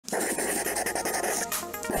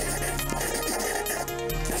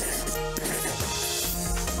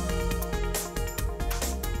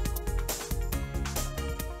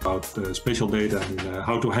about spatial data and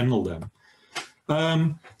how to handle them.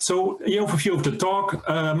 So the overview of the talk,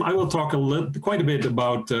 I will talk quite a bit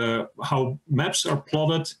about how maps are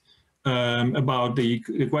plotted, about the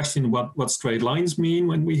question what straight lines mean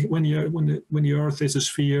when the Earth is a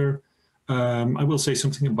sphere. I will say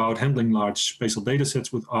something about handling large spatial data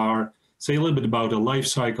sets with R, say a little bit about the life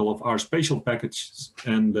cycle of R spatial packages,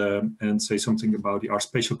 and say something about the R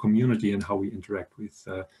spatial community and how we interact with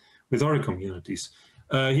other communities.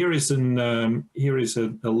 Here is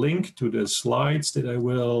a link to the slides that I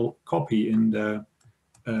will copy in the.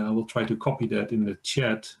 I will try to copy that in the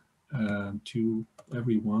chat to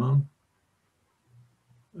everyone.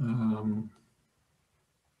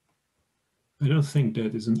 I don't think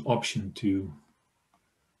that is an option to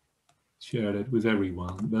share that with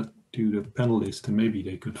everyone, but to the panelists, and maybe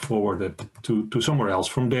they could forward it to somewhere else.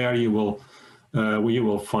 From there, you will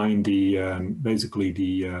find the basically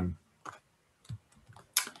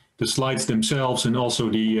the slides themselves, and also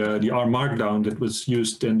the R Markdown that was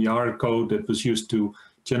used, and the R code that was used to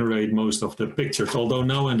generate most of the pictures. Although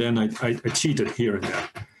now and then I cheated here and there.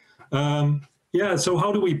 Yeah. So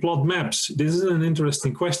how do we plot maps? This is an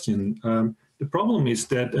interesting question. The problem is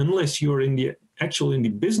that unless you're in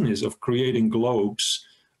the business of creating globes,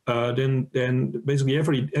 then basically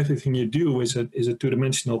everything you do is a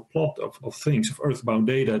two-dimensional plot of things, of earthbound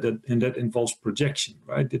data, and that involves projection,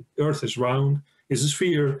 right? The Earth is round, is a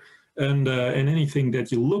sphere, and anything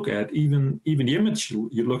that you look at, even the image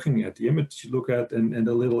you're looking at, the image you look at, and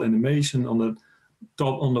the little animation on the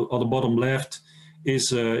top on the bottom left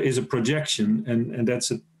is a projection, and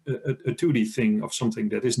that's a 2D thing of something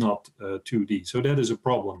that is not 2D. So that is a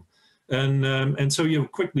problem, and so you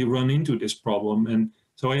quickly run into this problem. And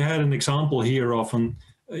so I had an example here of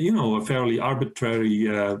a fairly arbitrary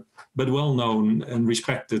but well-known and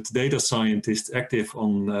respected data scientist active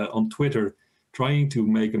on Twitter, trying to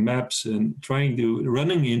make maps and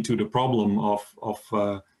running into the problem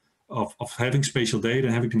of having spatial data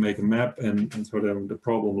and having to make a map, and sort of the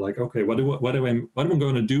problem like, okay, what am I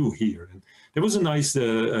going to do here? And there was a nice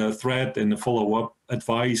thread and a follow-up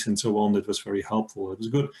advice and so on that was very helpful. It was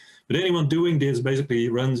good. But anyone doing this basically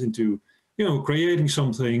runs into creating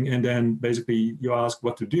something, and then basically you ask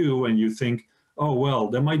what to do, and you think, oh well,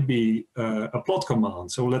 there might be a plot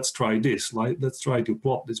command. So let's try this. Let's try to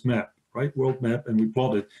plot this map, right? World map, and we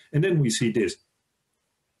plot it, and then we see this.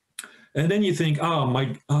 And then you think,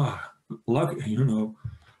 luck,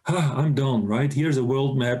 I'm done, right? Here's a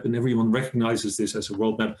world map, and everyone recognizes this as a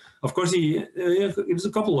world map. Of course, there's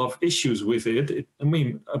a couple of issues with it.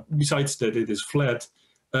 Besides that it is flat,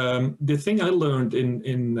 the thing I learned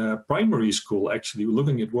in primary school, actually,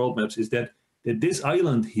 looking at world maps, is that this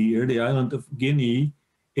island here, the island of Guinea,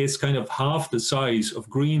 is kind of half the size of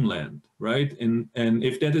Greenland, right? And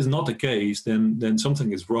if that is not the case, then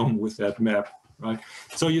something is wrong with that map. Right,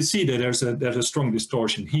 so you see that there's a strong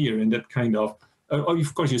distortion here, and that kind of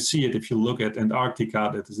course you see it if you look at Antarctica,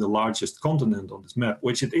 that is the largest continent on this map,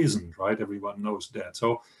 which it isn't, right? Everyone knows that.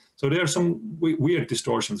 So there are some weird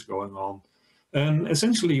distortions going on, and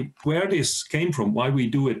essentially where this came from, why we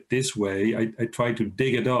do it this way, I try to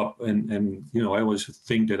dig it up, and I always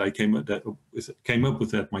think that I came up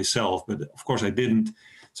with that myself, but of course I didn't.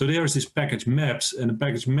 So there's this package maps, and the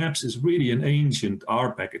package maps is really an ancient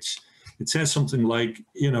R package. It says something like,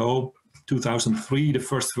 2003, the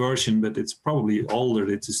first version, but it's probably older.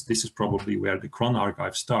 This is probably where the cron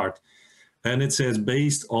archives start. And it says,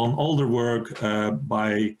 based on older work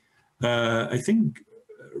by, I think,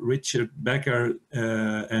 Richard Becker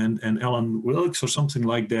and Alan Wilkes or something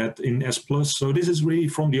like that in S+. So this is really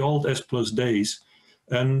from the old S+ days.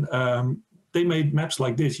 And they made maps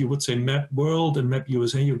like this. You would say map world and map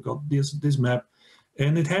USA. You've got this map.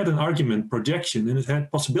 And it had an argument projection, and it had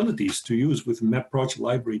possibilities to use with the map project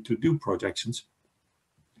library to do projections.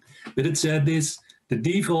 But it said this: the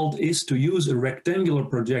default is to use a rectangular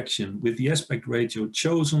projection with the aspect ratio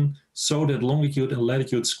chosen so that longitude and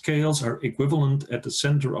latitude scales are equivalent at the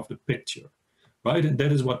center of the picture, right? And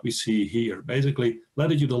that is what we see here. Basically,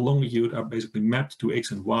 latitude and longitude are basically mapped to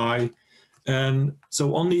X and Y. And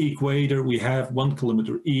so on the equator, we have 1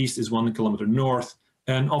 kilometer east is 1 kilometer north.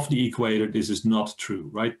 And off the equator, this is not true,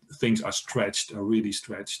 right? Things are really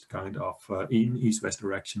stretched kind of in east-west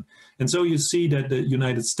direction. And so you see that the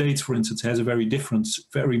United States, for instance, has a very different,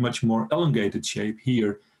 very much more elongated shape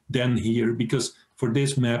here than here, because for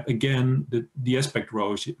this map, again, the aspect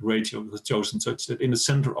ratio was chosen such that in the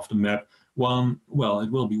center of the map,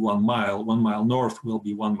 it will be 1 mile. 1 mile north will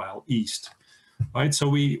be 1 mile east, right? So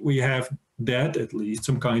we have that, at least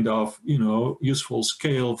some kind of useful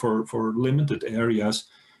scale for limited areas,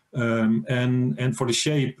 And for the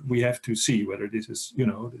shape, we have to see whether this is,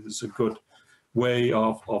 this is a good way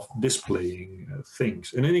of displaying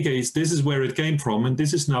things. In any case, this is where it came from, and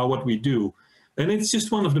this is now what we do. And it's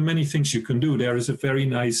just one of the many things you can do. There is a very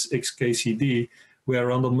nice XKCD where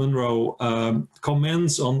Randall Munro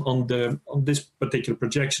comments on this particular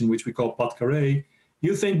projection, which we call pad carré.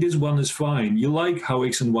 You think this one is fine. You like how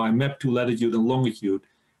X and Y map to latitude and longitude.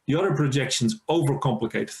 The other projections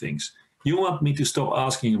overcomplicate things. You want me to stop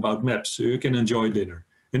asking about maps so you can enjoy dinner.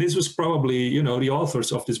 And this was probably, the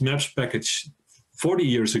authors of this maps package 40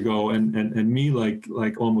 years ago, and me like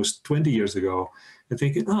almost 20 years ago, and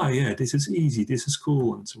thinking, oh yeah, this is easy, this is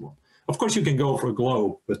cool, and so on. Of course, you can go for a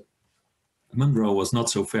globe, but Munro was not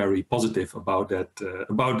so very positive about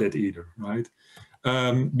that either, right?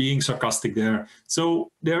 Being sarcastic there.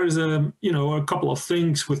 So there is a couple of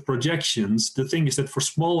things with projections. The thing is that for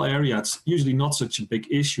small areas, it's usually not such a big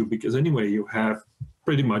issue, because anyway, you have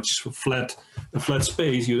pretty much a flat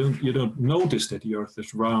space. You don't notice that the Earth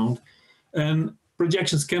is round, and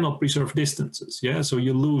projections cannot preserve distances. Yeah, so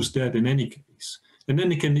you lose that in any case. And then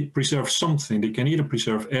they can preserve something. They can either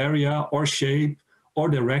preserve area or shape or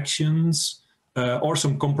directions or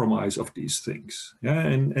some compromise of these things. Yeah,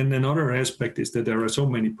 and another aspect is that there are so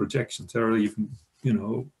many projections. There are even,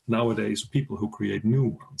 nowadays people who create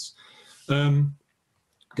new ones.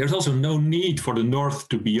 There's also no need for the North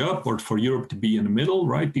to be up or for Europe to be in the middle,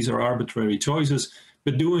 right? These are arbitrary choices.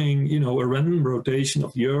 But doing, a random rotation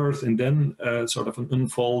of the Earth and then sort of an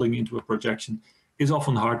unfolding into a projection is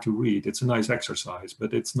often hard to read. It's a nice exercise,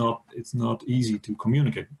 but it's not easy to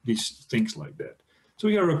communicate these things like that. So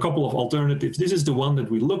here are a couple of alternatives. This is the one that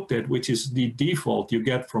we looked at, which is the default you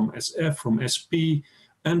get from SF, from SP,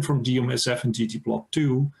 and from GeoMSF and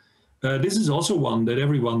ggplot2. This is also one that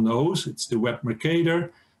everyone knows. It's the Web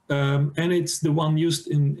Mercator. And it's the one used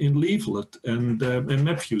in Leaflet and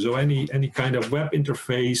MapView. So any kind of web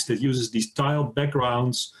interface that uses these tiled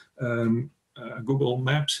backgrounds, Google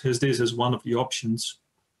Maps has this as one of the options.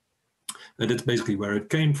 And that's basically where it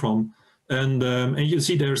came from. And you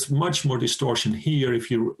see there's much more distortion here if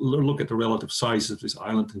you look at the relative sizes of this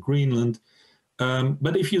island and Greenland.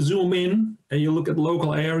 But if you zoom in and you look at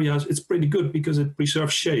local areas, it's pretty good because it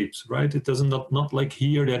preserves shapes, right? It doesn't not like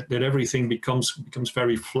here that everything becomes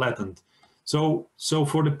very flattened. So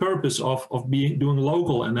for the purpose of doing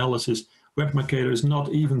local analysis, Web Mercator is not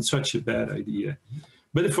even such a bad idea.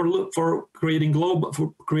 But for creating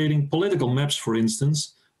political maps, for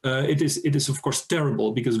instance, it is of course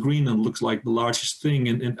terrible because Greenland looks like the largest thing,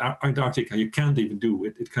 and in Antarctica you can't even do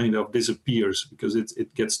it. It kind of disappears because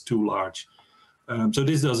it gets too large. So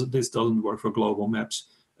this doesn't work for global maps.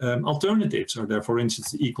 Alternatives are there, for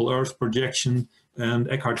instance, the Equal Earth projection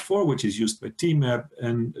and Eckhart 4, which is used by TMAP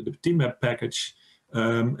and the TMAP package.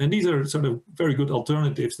 And these are sort of very good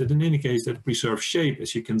alternatives that in any case that preserve shape,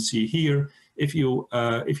 as you can see here. If you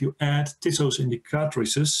add Tisso's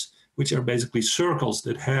indicatrices, which are basically circles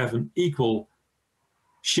that have an equal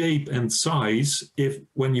shape and size,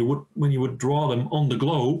 when you would draw them on the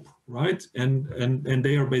globe, right? And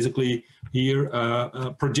they are basically here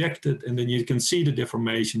projected, and then you can see the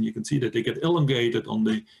deformation. You can see that they get elongated on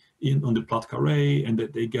the plat carré, and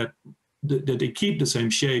that they keep the same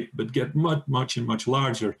shape but get much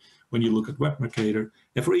larger when you look at Web Mercator.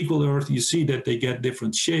 And for Equal Earth, you see that they get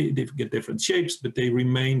different shapes, but they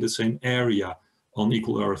remain the same area on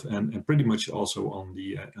Equal Earth and pretty much also on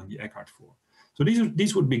the Eckhart 4. So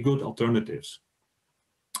these would be good alternatives.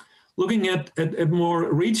 Looking at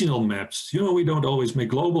more regional maps, we don't always make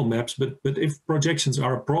global maps, but if projections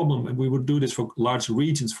are a problem, and we would do this for large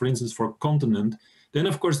regions, for instance, for a continent, then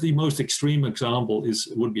of course the most extreme example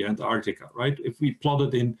would be Antarctica, right? If we plot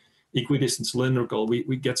it in equidistant cylindrical,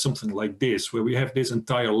 we get something like this, where we have this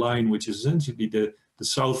entire line, which is essentially the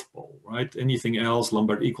South Pole, right? Anything else,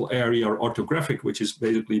 Lombard equal area or orthographic, which is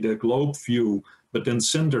basically the globe view, but then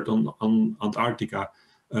centered on Antarctica,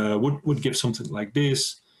 would give something like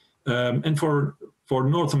this. And for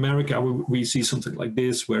North America, we see something like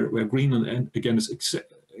this, where Greenland, again, is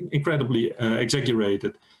incredibly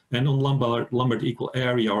exaggerated. And on Lombard equal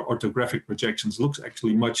area or orthographic projections looks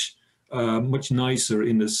actually much nicer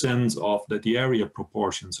in the sense of that the area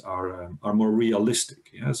proportions are more realistic.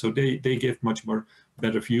 Yeah, so they give much more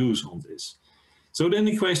better views on this. So then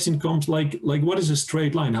the question comes like what is a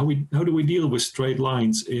straight line? How do we deal with straight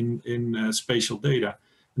lines in spatial data?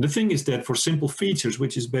 And the thing is that for simple features,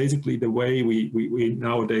 which is basically the way we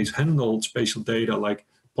nowadays handle spatial data, like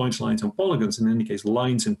points, lines, and polygons, in any case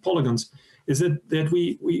lines and polygons, is that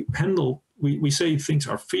we say things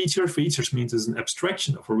are features. Features means it's an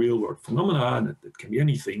abstraction of a real world phenomena, and it can be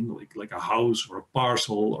anything like a house or a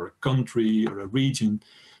parcel or a country or a region.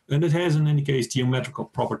 and it has in any case geometrical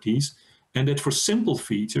properties, and that for simple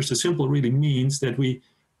features, the simple really means that we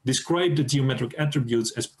describe the geometric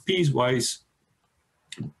attributes as piecewise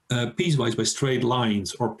by straight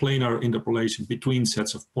lines or planar interpolation between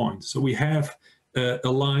sets of points. So we have a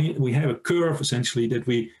line, we have a curve essentially that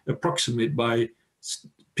we approximate by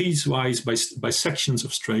piecewise by sections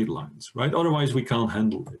of straight lines, right? Otherwise we can't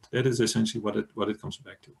handle it. That is essentially what it comes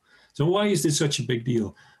back to. So why is this such a big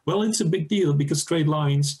deal? Well, it's a big deal because straight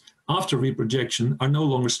lines after reprojection are no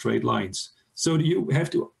longer straight lines. So you have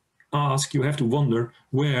to ask, you have to wonder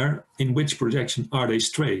where, in which projection are they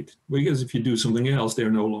straight? Because if you do something else, they're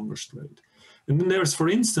no longer straight. And then there's, for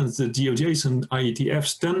instance, the GeoJSON IETF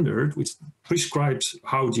standard, which prescribes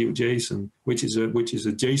how GeoJSON, which is a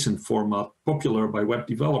JSON format popular by web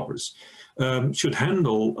developers, should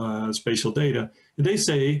handle spatial data. And they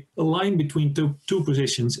say a line between two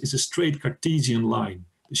positions is a straight Cartesian line,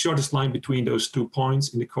 the shortest line between those 2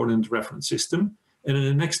 points in the coordinate reference system. And in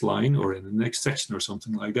the next line, or in the next section or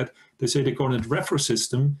something like that, they say the coordinate reference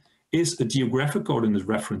system is a geographic coordinate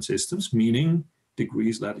reference systems, meaning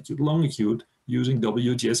degrees, latitude, longitude, using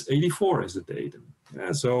WGS 84 as the datum.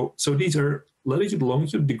 Yeah, so these are latitude,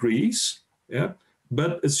 longitude, degrees, yeah,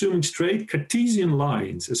 but assuming straight Cartesian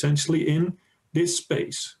lines, essentially in this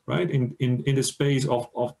space, right? In the space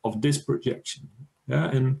of this projection.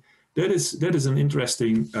 Yeah, and that is an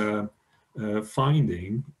interesting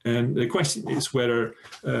finding, and the question is whether,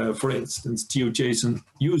 for instance, GeoJSON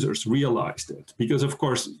users realize that, because of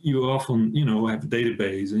course you often, have a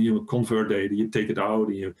database and you convert data, you take it out,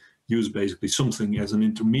 and you use basically something as an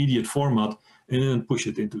intermediate format, and then push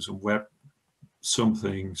it into some web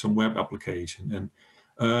application, and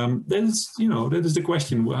that is the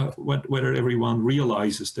question: whether everyone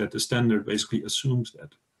realizes that the standard basically assumes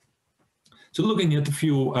that. So looking at a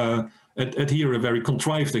few. At here a very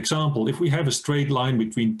contrived example, if we have a straight line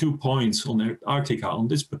between 2 points on Antarctica on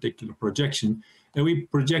this particular projection, and we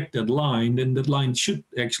project that line, then that line should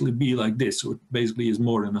actually be like this. So it basically is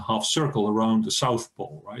more than a half circle around the South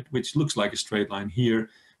Pole, right? Which looks like a straight line here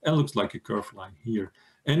and looks like a curved line here.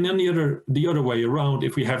 And then the other way around,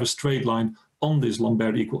 if we have a straight line on this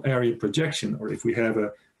Lambert equal area projection, or if we have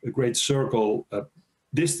a great circle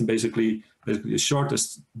distance, basically the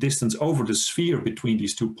shortest distance over the sphere between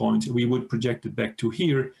these 2 points, we would project it back to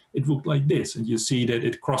here, it would look like this. And you see that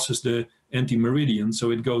it crosses the anti-meridian, so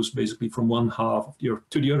it goes basically from one half of the Earth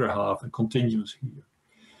to the other half and continues here.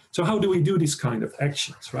 So how do we do these kind of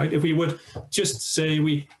actions, right? If we would just say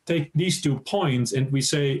we take these 2 points and we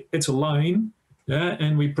say it's a line,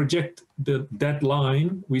 and we project that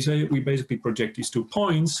line, we basically project these 2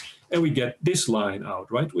 points and we get this line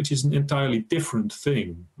out, right? Which is an entirely different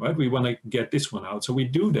thing, right? We want to get this one out. So we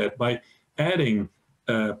do that by adding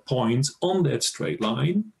points on that straight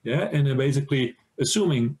line, yeah? And then basically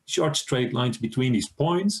assuming short straight lines between these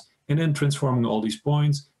points and then transforming all these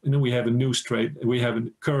points. And then we have a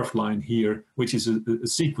curved line here, which is a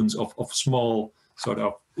sequence of small sort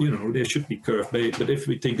of, they should be curved, but if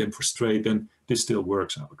we take them for straight, then this still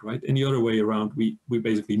works out, right? And the other way around, we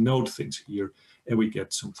basically node things here and we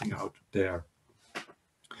get something out there.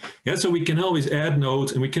 Yeah, so we can always add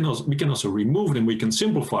nodes, and we can also remove them. We can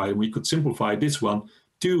simplify, and we could simplify this one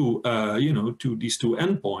to to these 2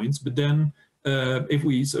 endpoints. But then if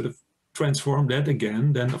we sort of transform that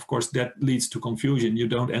again, then of course that leads to confusion. You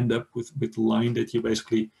don't end up with the line that you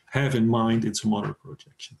basically have in mind in some other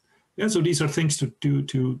projection. Yeah, so these are things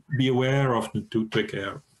to be aware of, to take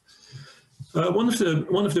care of. One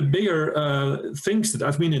of the bigger things that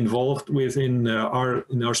I've been involved with in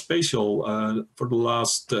our spatial for the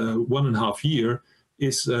last 1.5 years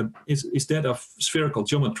is that of spherical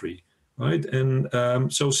geometry, right? And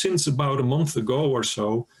so since about a month ago or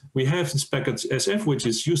so, we have this package SF, which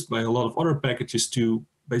is used by a lot of other packages to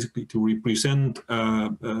basically to represent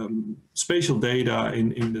spatial data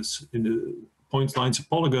in the points, lines, and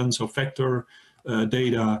polygons, or vector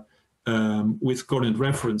data with coordinate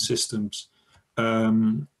reference systems.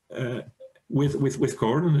 With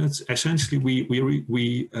coordinates, essentially,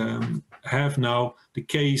 we have now the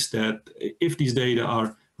case that if these data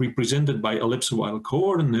are represented by ellipsoidal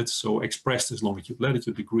coordinates, so expressed as longitude,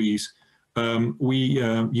 latitude, degrees, we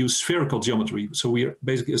use spherical geometry. So we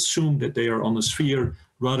basically assume that they are on a sphere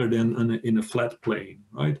rather than in a flat plane,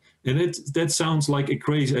 right? And that sounds like a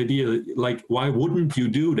crazy idea. Like, why wouldn't you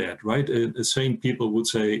do that, right? The same people would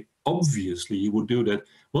say, obviously you would do that.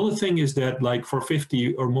 Well, the thing is that, like, for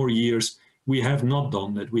 50 or more years, we have not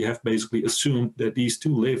done that. We have basically assumed that these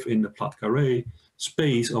two live in the plat carré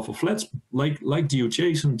space of a flat, like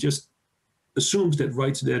GeoJSON just assumes that,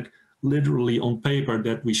 writes that literally on paper,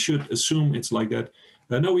 that we should assume it's like that.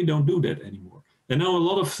 No, we don't do that anymore. And now a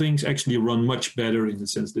lot of things actually run much better in the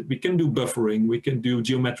sense that we can do buffering, we can do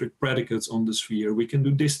geometric predicates on the sphere, we can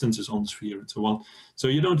do distances on the sphere and so on. So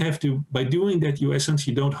you don't have to, by doing that, you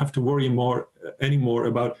essentially don't have to worry anymore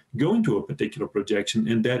about going to a particular projection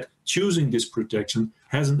and that choosing this projection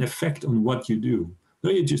has an effect on what you do. No,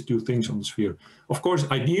 you just do things on the sphere. Of course,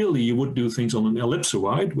 ideally, you would do things on an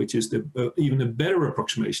ellipsoid, which is even a better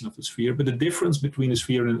approximation of the sphere. But the difference between a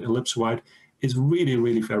sphere and an ellipsoid is really,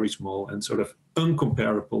 really very small and sort of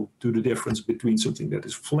uncomparable to the difference between something that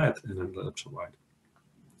is flat and an ellipsoid.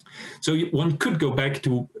 So one could go back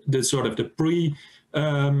to the sort of the pre-SF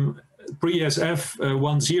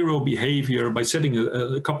 1.0 behavior by setting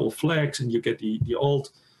a couple of flags, and you get the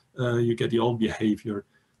old behavior.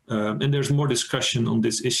 And there's more discussion on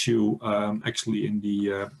this issue actually in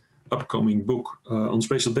the upcoming book on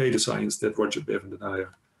spatial data science that Roger Bevan and I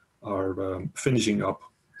are finishing up.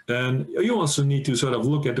 And you also need to sort of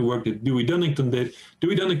look at the work that Dewey Dunnington did.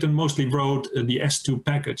 Dewey Dunnington mostly wrote the S2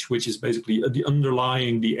 package, which is basically the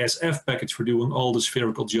underlying the SF package for doing all the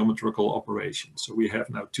spherical geometrical operations. So we have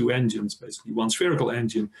now two engines, basically one spherical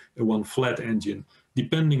engine and one flat engine,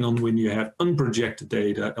 depending on when you have unprojected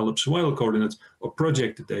data, ellipsoidal coordinates, or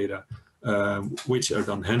projected data, which are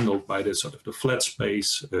then handled by the sort of the flat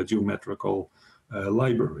space geometrical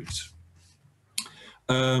libraries.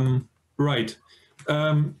 Right.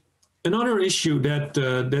 Another issue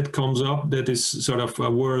that comes up that is sort of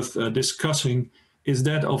worth discussing is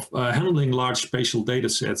that of handling large spatial data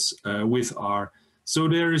sets with R. So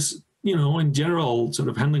there's, you know, in general, sort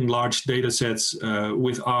of handling large data sets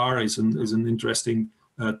with R is an interesting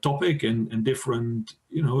topic, and different,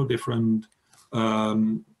 you know, different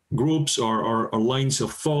groups or lines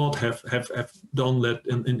of thought have done that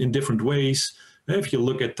in different ways. If you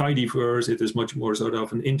look at tidyverse, it is much more sort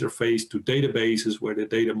of an interface to databases where the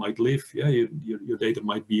data might live. Yeah, your data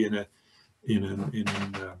might be in a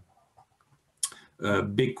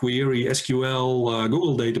BigQuery, SQL,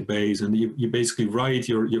 Google database, and you basically write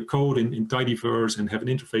your code in tidyverse and have an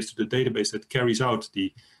interface to the database that carries out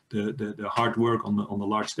the hard work on the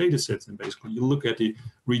large data sets. And basically, you look at the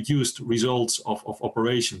reduced results of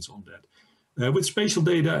operations on that. With spatial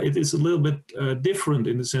data, it is a little bit different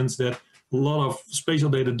in the sense that a lot of spatial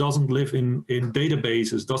data doesn't live in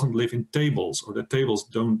databases, doesn't live in tables, or the tables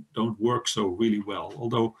don't work so really well.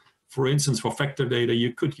 Although, for instance, for vector data,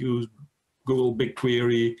 you could use Google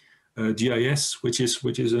BigQuery, GIS, which is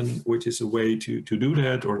a way to do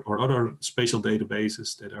that, or other spatial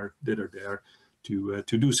databases that are there to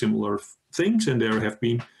do similar things. And there have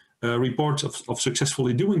been reports of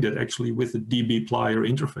successfully doing that actually with the dbplyr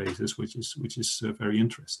interfaces, which is very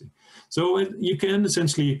interesting. So you can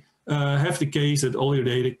essentially have the case that all your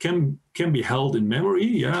data can be held in memory.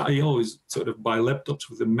 Yeah, I always sort of buy laptops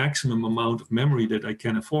with the maximum amount of memory that I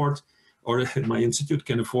can afford, or that my institute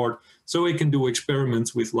can afford, so I can do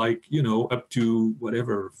experiments with, like, you know, up to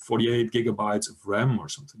whatever 48 gigabytes of RAM or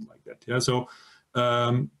something like that. Yeah, so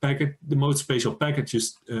the most spatial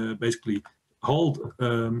packages basically hold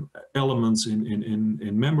elements in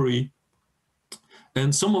memory.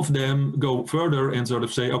 And some of them go further and sort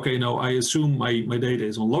of say, okay, no, I assume my data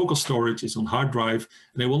is on local storage, is on hard drive,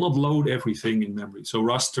 and they will not load everything in memory. So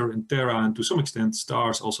raster and Terra, and to some extent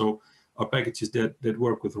stars also, are packages that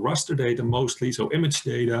work with raster data mostly, so image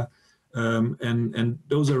data, and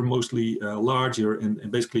those are mostly larger and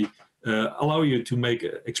basically allow you to make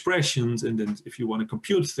expressions, and then if you want to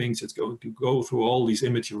compute things, it's going to go through all these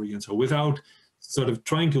imagery and so, without sort of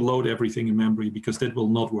trying to load everything in memory, because that will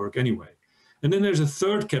not work anyway. And then there's a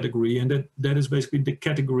third category, and that is basically the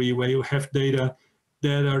category where you have data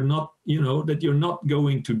that are not, you know, that you're not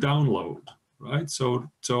going to download, right? So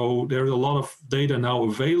there's a lot of data now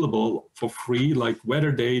available for free, like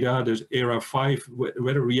weather data. There's ERA 5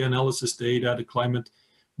 weather reanalysis data, the climate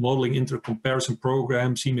modeling intercomparison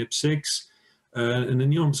program, CMIP6, an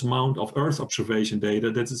enormous amount of Earth observation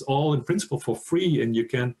data that is all in principle for free, and you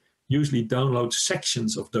can usually download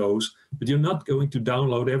sections of those, but you're not going to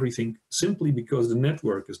download everything simply because the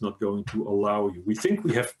network is not going to allow you. We think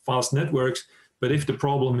we have fast networks, but if the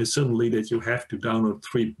problem is suddenly that you have to download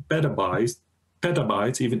 3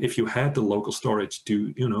 petabytes, even if you had the local storage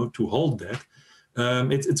to, you know, to hold that,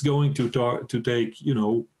 it's going to take, you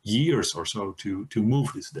know, years or so to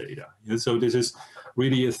move this data. And so this is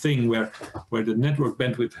really a thing where the network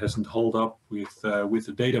bandwidth hasn't held up with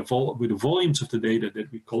the data with the volumes of the data that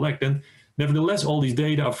we collect. And nevertheless, all these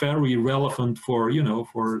data are very relevant for, you know,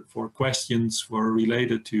 for questions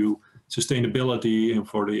related to sustainability and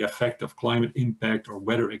for the effect of climate impact or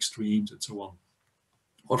weather extremes and so on,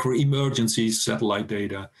 or for emergencies, satellite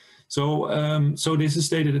data. So this is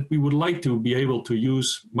data that we would like to be able to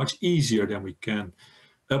use much easier than we can.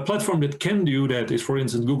 A platform that can do that is, for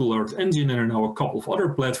instance, Google Earth Engine, and there are now a couple of other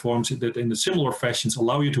platforms that in a similar fashions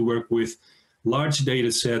allow you to work with large data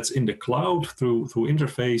sets in the cloud through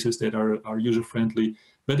interfaces that are user-friendly,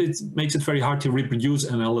 but it makes it very hard to reproduce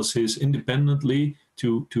analysis independently,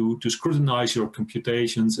 to scrutinize your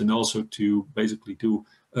computations, and also to basically to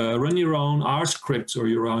run your own R scripts or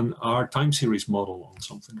your own R time series model on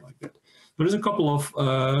something like that. There's a couple of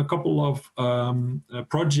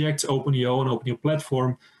projects, OpenEO and OpenEO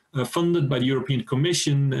platform, funded by the European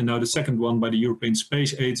Commission, and now the second one by the European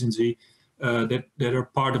Space Agency, that are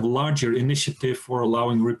part of a larger initiative for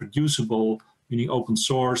allowing reproducible, meaning open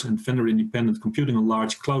source and vendor-independent computing on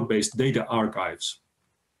large cloud-based data archives.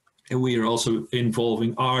 And we are also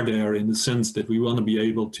involving R there in the sense that we want to be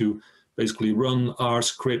able to basically run our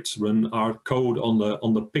scripts, run our code on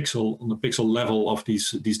the pixel level of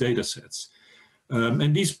these data sets.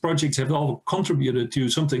 And these projects have all contributed to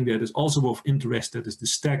something that is also of interest, that is the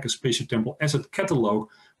STAC, a Spatial Temporal Asset Catalog,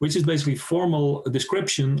 which is basically formal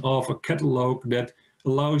description of a catalog that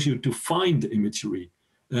allows you to find imagery.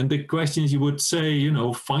 And the questions you would say, you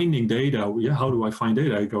know, finding data, yeah, how do I find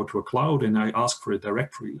data? I go to a cloud and I ask for a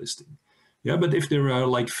directory listing. Yeah, but if there are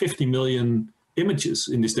like 50 million images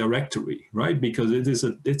in this directory, right? Because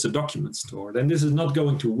it's a document store, then this is not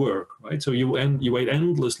going to work, right? So you wait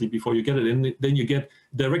endlessly before you get it, and then you get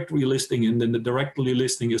directory listing, and then the directory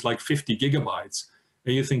listing is like 50 gigabytes,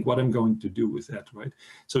 and you think, what am I going to do with that, right?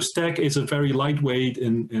 So STAC is a very lightweight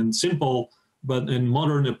and simple, but a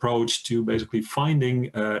modern approach to basically finding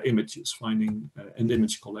images, and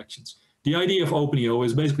image collections. The idea of OpenEO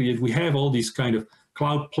is basically that we have all these kind of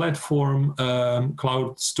cloud platform,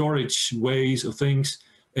 cloud storage ways of things,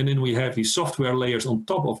 and then we have these software layers on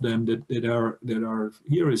top of them that are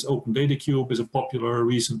here is Open Data Cube is a popular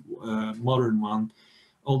recent modern one.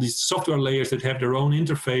 All these software layers that have their own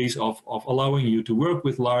interface of allowing you to work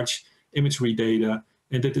with large imagery data,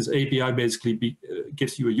 and that this API basically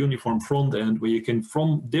gives you a uniform front end where you can,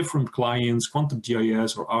 from different clients,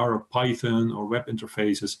 QuantumGIS or R or Python or web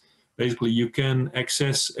interfaces, basically you can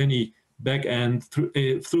access any backend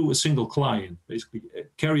through a single client, basically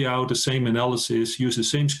carry out the same analysis, use the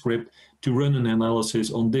same script to run an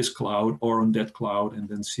analysis on this cloud or on that cloud, and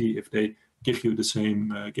then see if they give you the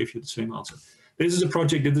same answer. This is a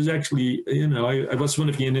project that is actually, you know, I was one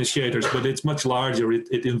of the initiators, but it's much larger.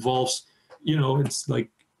 It involves, you know, it's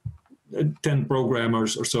like 10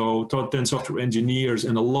 programmers or so, 10 software engineers,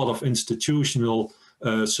 and a lot of institutional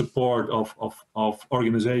support of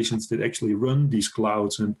organizations that actually run these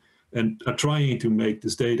clouds and are trying to make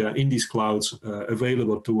this data in these clouds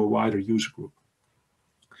available to a wider user group.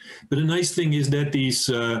 But the nice thing is that these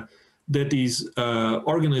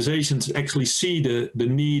organizations actually see the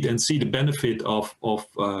need and see the benefit of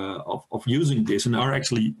using this, and are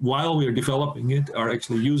actually, while we're developing it, are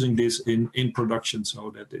actually using this in production, so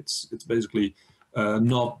that it's basically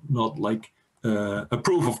not like a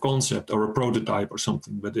proof of concept or a prototype or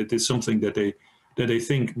something, but it is something that they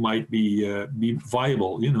think might be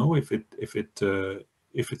viable, you know, if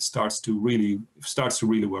it starts to really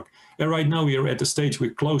work. And right now we are at the stage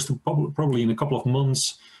we're close to probably in a couple of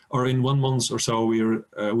months or in 1 month or so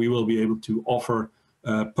we will be able to offer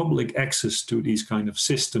public access to these kind of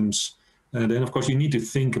systems. And then of course you need to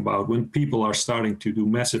think about, when people are starting to do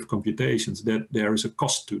massive computations, that there is a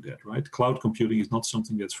cost to that, right? Cloud computing is not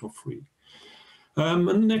something that's for free. And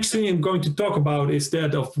the next thing I'm going to talk about is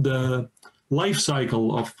that of the life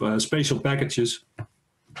cycle of spatial packages.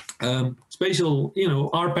 Spatial, you know,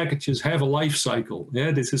 R packages have a life cycle.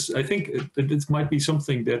 Yeah, this is, I think this might be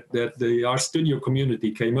something that the R Studio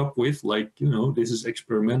community came up with, like, you know, this is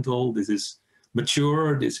experimental, this is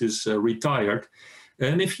mature, this is retired.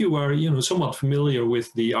 And if you are, you know, somewhat familiar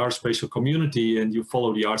with the R spatial community and you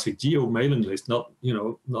follow the RSpGeo mailing list, not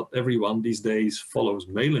everyone these days follows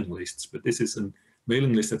mailing lists, but this is a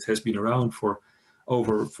mailing list that has been around for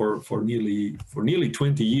nearly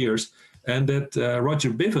 20 years, and that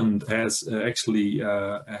Roger Bivand has actually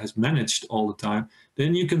has managed all the time.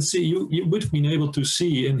 Then you can see, you would have been able to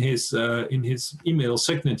see in his email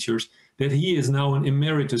signatures that he is now an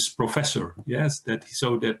emeritus professor. Yes,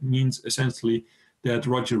 so that means essentially that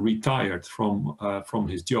Roger retired from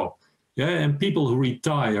his job. Yeah, and people who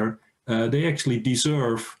retire, they actually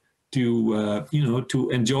deserve to to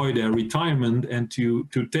enjoy their retirement and to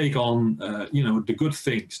take on the good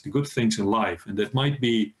things in life, and that might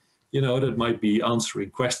be answering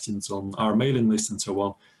questions on our mailing list and so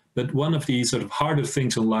on. But one of the sort of harder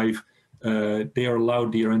things in life, they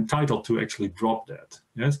are entitled to actually drop that.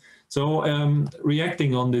 Yes. So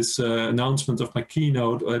reacting on this announcement of my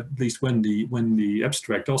keynote, or at least when the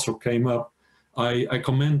abstract also came up, I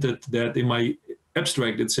commented that in my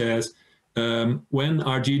abstract it says, when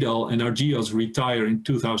RGDAL and RGOS retire in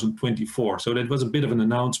 2024. So that was a bit of an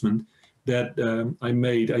announcement that I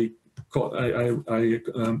made. I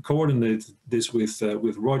coordinated this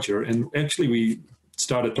with Roger, and actually we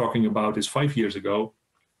started talking about this 5 years ago.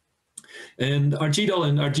 And RGDAL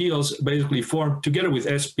and RGOS basically formed, together with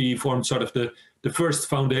SP, formed sort of the first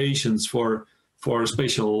foundations for our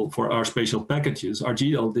spatial packages.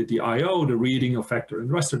 RGDAL did the I/O, the reading of vector and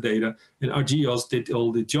raster data, and RGOS did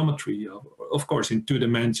all the geometry, of course, in 2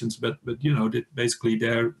 dimensions. But you know, basically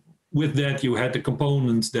there, with that you had the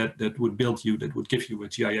components that would build you, that would give you a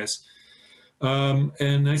GIS.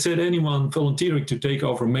 And I said anyone volunteering to take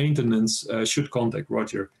over maintenance should contact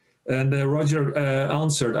Roger. And Roger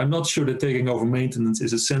answered, I'm not sure that taking over maintenance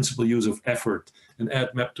is a sensible use of effort, and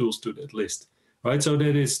add map tools to that list. Right, so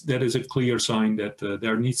that is a clear sign that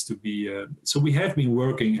there needs to be. So we have been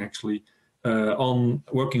working actually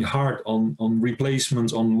working hard on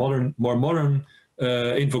replacements, on more modern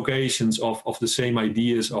invocations of the same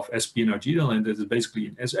ideas of SP and RGDAL, and that is basically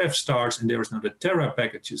in SF stars. And there is now the Terra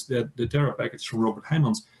packages, the Terra package from Robert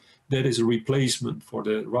Hammonds. That is a replacement for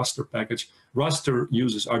the raster package. Raster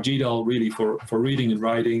uses RGDAL really for reading and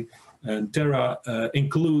writing, and Terra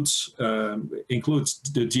includes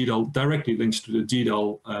the GDAL, directly links to the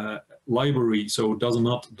GDAL library, so does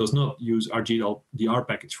not use RGDAL DR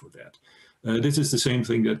package for that. This is the same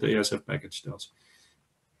thing that the ASF package does.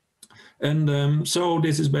 And so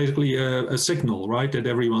this is basically a signal, right, that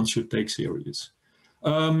everyone should take serious.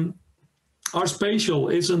 Our Spatial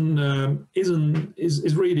is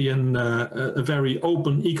really a very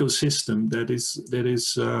open ecosystem that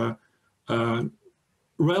is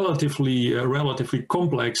relatively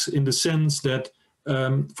complex, in the sense that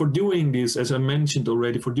for doing this, as I mentioned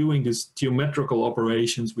already, for doing these geometrical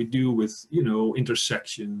operations we do with, you know,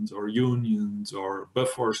 intersections or unions or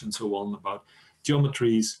buffers and so on, about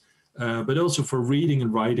geometries, but also for reading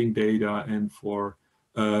and writing data, and for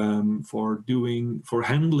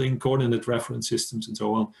handling coordinate reference systems and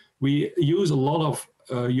so on. We use a lot of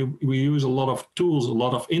tools, a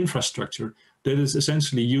lot of infrastructure that is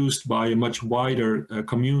essentially used by a much wider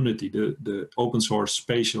community, the open source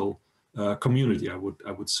spatial community, I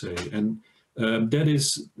would say. And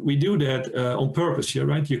we do that on purpose. Yeah,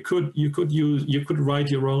 right. You could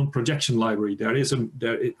write your own projection library.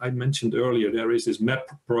 I mentioned earlier, there is this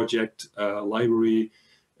map project library.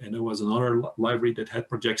 And there was another library that had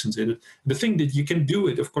projections in it. The thing that you can do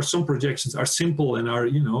it, of course, some projections are simple and are,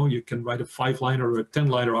 you know, you can write a 5-liner or a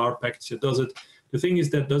 10-liner R package that does it. The thing is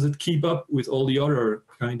that does it keep up with all the other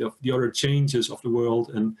other changes of the world?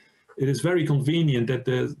 And it is very convenient that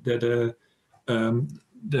the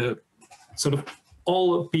sort of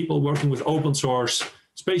all people working with open source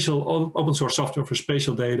software for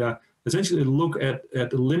spatial data essentially look at a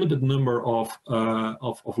limited number of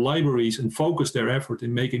libraries and focus their effort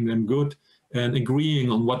in making them good, and agreeing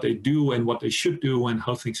on what they do and what they should do and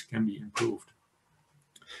how things can be improved.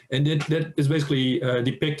 And that is basically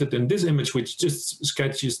depicted in this image, which just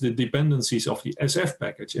sketches the dependencies of the SF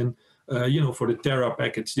package. And you know, for the Terra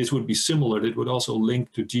package, this would be similar. It would also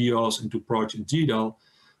link to GEOS and to Proj and GDAL.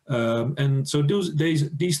 And so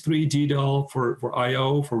these 3, GDAL for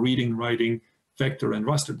I/O, for reading, writing, vector and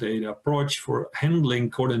raster data, Proj for handling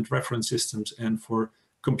coordinate reference systems, and for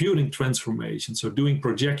computing transformations, so doing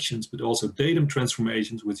projections, but also datum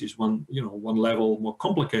transformations, which is one level more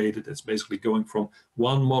complicated. It's basically going from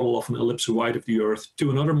one model of an ellipsoid of the Earth to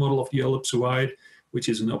another model of the ellipsoid, which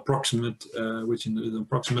is an approximate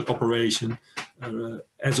operation,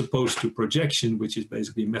 as opposed to projection, which is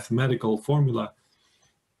basically a mathematical formula.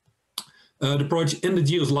 The Proj and the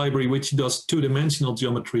GEOS library, which does 2-dimensional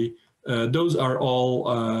geometry, those are all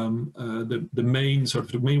the main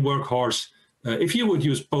workhorse. If you would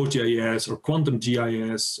use PostGIS or Quantum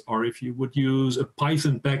GIS, or if you would use a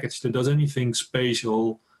Python package that does anything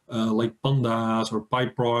spatial, like Pandas or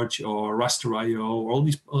PyProj or Raster.io, all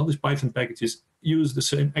these Python packages use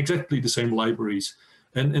exactly the same libraries,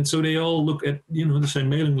 and so they all look at, you know, the same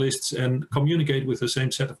mailing lists and communicate with the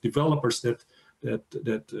same set of developers that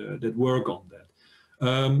work on that.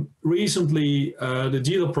 Recently, the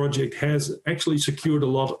GDAL project has actually secured a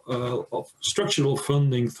lot of structural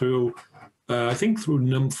funding through, I think through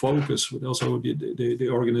NumFocus, but also the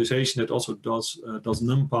organization that also does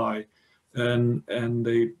NumPy, and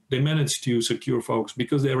they managed to secure folks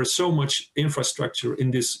because there is so much infrastructure in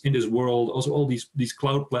this world. Also, all these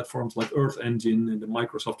cloud platforms like Earth Engine and the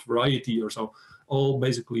Microsoft Variety or so, all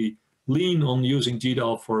basically lean on using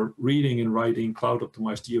GDAL for reading and writing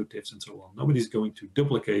cloud-optimized geotiffs and so on. Nobody's going to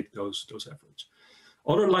duplicate those efforts.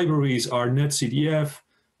 Other libraries are NetCDF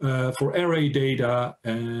for array data,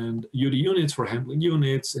 and UD units for handling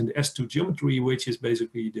units, and S2 geometry, which is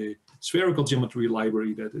basically the spherical geometry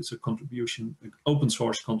library that is a contribution, an open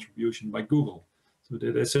source contribution by Google. So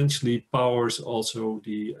that essentially powers also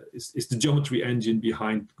is the geometry engine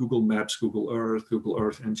behind Google Maps, Google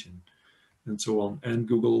Earth Engine, and so on, and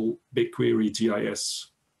Google BigQuery GIS.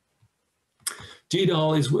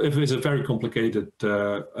 GDAL is a very complicated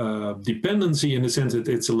dependency in the sense that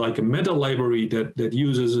it's like a meta library that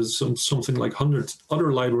uses something like 100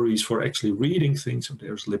 other libraries for actually reading things. So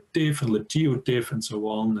there's libdiff and libgeotiff and so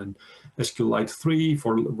on, and SQLite 3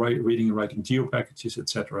 for reading and writing geo packages,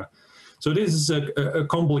 etc. So this is a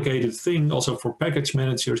complicated thing also for package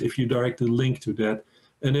managers if you directly link to that.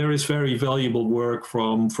 And there is very valuable work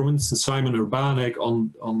from instance, Simon Urbanek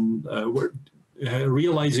on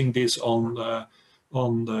realizing this on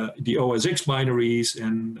the OSX binaries,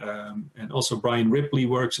 and also Brian Ripley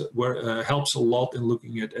helps a lot in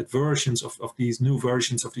looking at versions of these new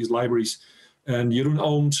versions of these libraries. And Jeroen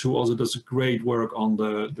Ooms, who also does great work on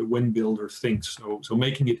the WinBuilder things. So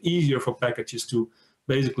making it easier for packages to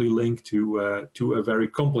basically link to a very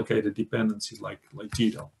complicated dependency like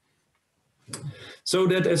GDAL. So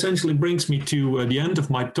that essentially brings me to the end of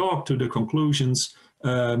my talk, to the conclusions.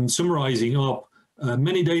 Summarizing up,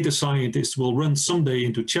 many data scientists will run someday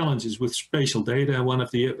into challenges with spatial data. One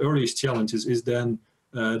of the earliest challenges is then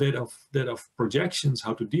that of projections,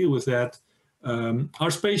 how to deal with that.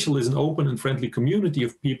 Our Spatial is an open and friendly community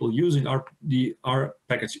of people using our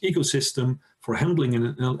package ecosystem for handling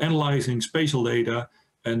and analyzing spatial data.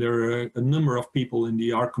 And there are a number of people in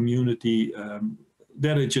the R community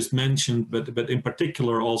that I just mentioned, but in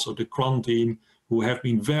particular also the cron team, who have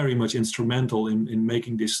been very much instrumental in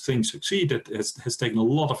making this thing succeed. It has taken a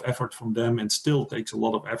lot of effort from them, and still takes a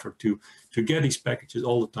lot of effort to get these packages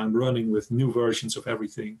all the time running with new versions of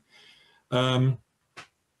everything. And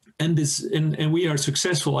we are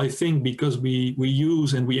successful, I think, because we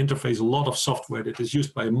use and we interface a lot of software that is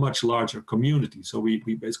used by a much larger community. So we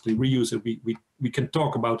basically reuse it. We can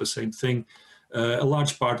talk about the same thing. A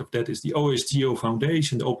large part of that is the OSGeo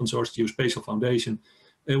Foundation, the Open Source Geospatial Foundation.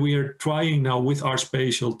 And we are trying now with our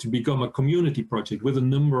Spatial to become a community project with a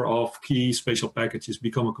number of key spatial packages,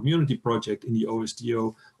 become a community project in the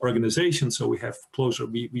OSGeo organization. So we have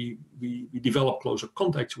we develop closer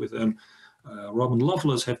contacts with them. Robin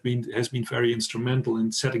Lovelace has been very instrumental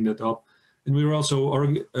in setting that up. And we're also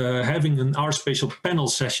having an R Spatial panel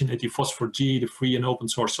session at the FOSS4G, the free and open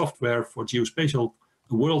source software for geospatial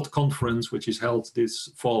World Conference, which is held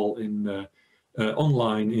this fall in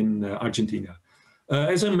online in Argentina.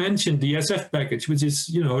 As I mentioned, the SF package, which is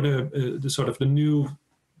the sort of the new,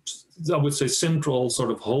 I would say, central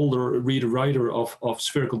sort of holder, reader, writer of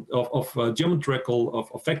spherical geometrical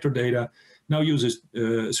of vector data, now uses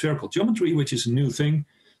spherical geometry, which is a new thing.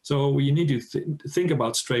 So we need to think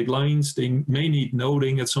about straight lines. They may need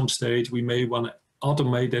noding at some stage. We may want to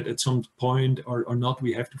automate that at some point or not.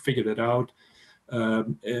 We have to figure that out.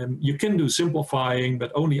 You can do simplifying,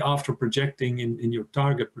 but only after projecting in your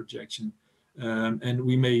target projection. And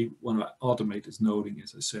we may want to automate this noding,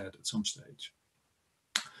 as I said, at some stage.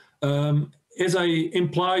 As I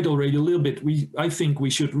implied already a little bit, I think we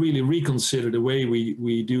should really reconsider the way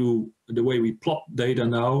we plot data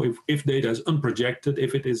now. If data is unprojected,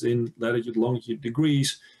 if it is in latitude, longitude,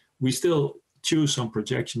 degrees, we still choose some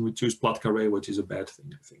projection. We choose plot carré, which is a bad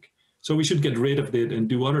thing, I think. So we should get rid of it and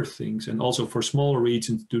do other things. And also for smaller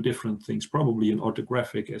regions, do different things, probably an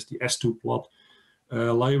orthographic, as the S2 plot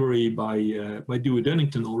library by Dewey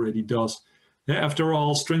Dunnington already does. After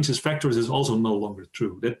all, strings as factors is also no longer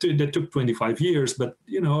true. That took 25 years, but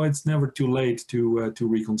it's never too late to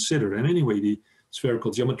reconsider. And anyway, the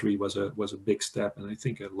spherical geometry was a big step, and I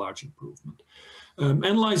think a large improvement.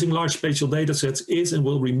 Analyzing large spatial data sets is and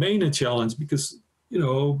will remain a challenge because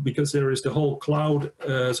there is the whole cloud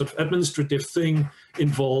sort of administrative thing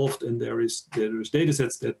involved, and there is data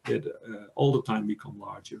sets that all the time become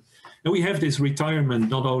larger. And we have this retirement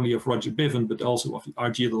not only of Roger Biven, but also of the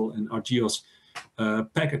RGDAL and RGEOS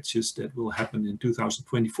packages that will happen in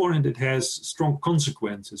 2024, and it has strong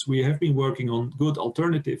consequences. We have been working on good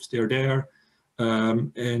alternatives. They're there.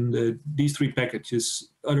 And these three packages,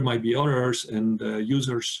 there might be others, and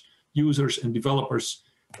users and developers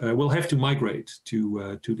will have to migrate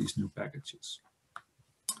to these new packages,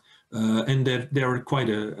 and that there are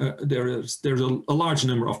there's a large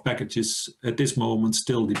number of packages at this moment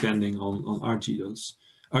still depending on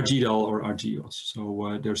RGDAL or RGEOS.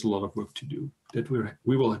 So there's a lot of work to do that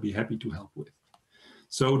we will be happy to help with.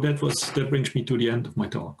 So that brings me to the end of my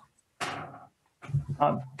talk.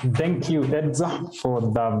 Thank you, Edzer, for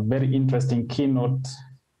the very interesting keynote,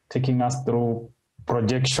 taking us through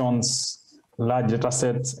projections, large data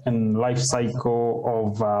sets, and life cycle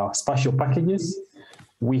of spatial packages.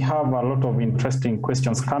 We have a lot of interesting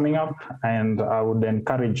questions coming up, and I would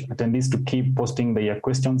encourage attendees to keep posting their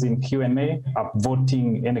questions in Q&A,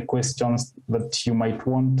 upvoting any questions that you might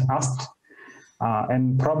want asked.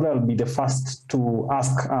 And probably I'll be the first to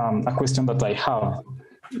ask a question that I have.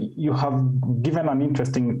 You have given an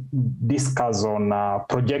interesting discuss on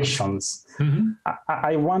projections. Mm-hmm.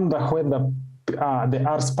 I wonder whether the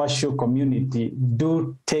R spatial community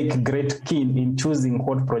do take great keen in choosing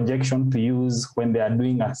what projection to use when they are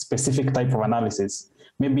doing a specific type of analysis.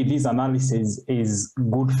 Maybe this analysis is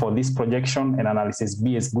good for this projection and analysis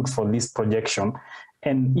B is good for this projection.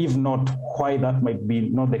 And if not, why that might be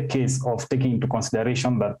not the case of taking into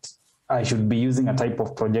consideration that I should be using a type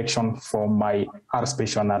of projection for my R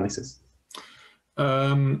spatial analysis.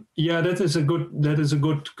 Yeah, that is a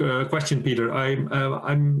good question, Peter.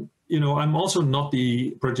 I'm also not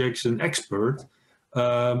the projection expert.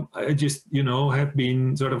 I just, have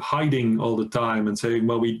been sort of hiding all the time and saying,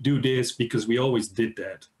 well, we do this because we always did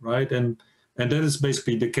that, right? And that is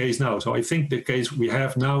basically the case now. So I think the case we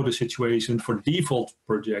have now, the situation for default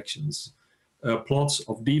projections, plots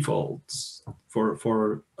of defaults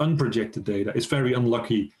for unprojected data is very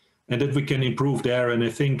unlucky, and that we can improve there. And I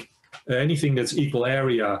think anything that's equal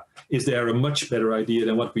area is there a much better idea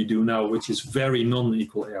than what we do now, which is very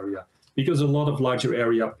non-equal area, because a lot of larger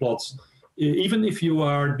area plots, even if you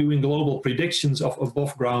are doing global predictions of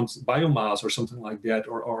above ground biomass or something like that,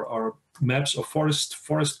 or maps of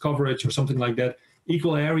forest coverage or something like that,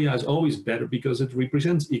 equal area is always better because it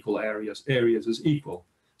represents equal areas as equal.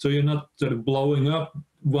 So you're not sort of blowing up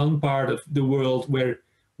one part of the world where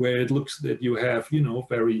it looks that you have,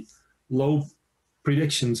 very low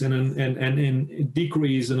predictions and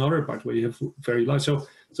decrease another part where you have very low. So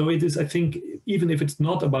it is, I think, even if it's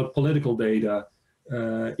not about political data,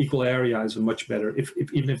 equal area is a much better,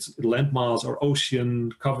 even if it's landmass or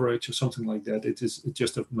ocean coverage or something like that, it's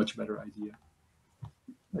just a much better idea.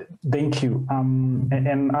 Thank you.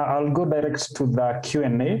 And I'll go direct to the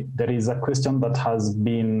Q&A. There is a question that has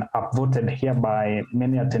been upvoted here by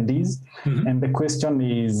many attendees. Mm-hmm. And the question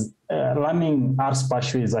is, learning R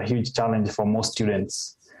spatial is a huge challenge for most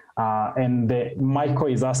students. And Michael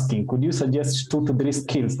is asking, could you suggest 2 to 3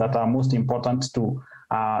 skills that are most important to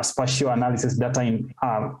spatial analysis data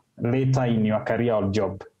later in your career or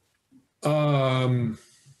job?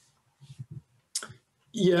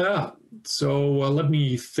 Yeah. So let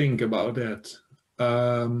me think about that.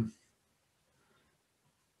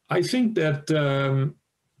 I think that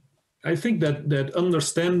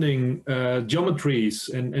understanding geometries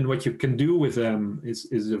and what you can do with them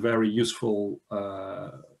is a very useful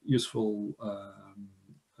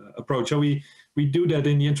approach. So we do that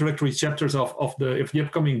in the introductory chapters of the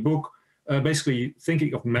upcoming book. Basically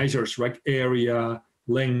thinking of measures like area,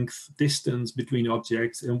 length, distance between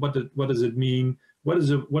objects, and what does it mean? What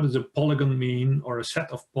does a polygon mean, or a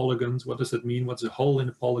set of polygons? What does it mean? What's a hole in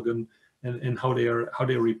a polygon, and how they are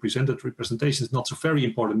represented? Representation is not so very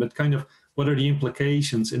important, but kind of what are the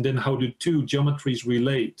implications, and then how do 2 geometries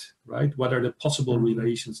relate, right? What are the possible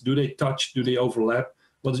relations? Do they touch? Do they overlap?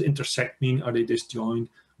 What does intersect mean? Are they disjoint?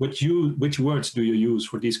 Which words do you use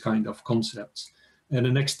for these kind of concepts? And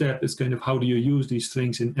the next step is kind of how do you use these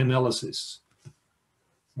things in analysis?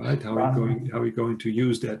 Right? How are we going to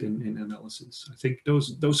use that in analysis? I think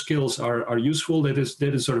those skills are useful. That is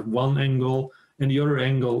sort of one angle, and the other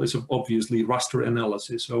angle is obviously raster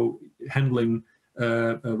analysis. So handling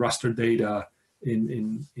raster data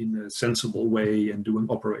in a sensible way and doing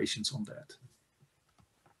operations on that.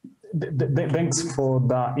 Thanks for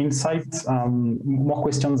the insights. More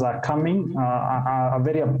questions are coming. A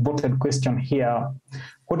very important question here.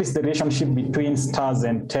 What is the relationship between stars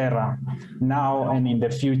and Terra now and in the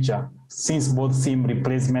future, since both seem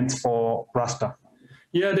replacements for raster?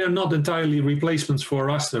 Yeah, they're not entirely replacements for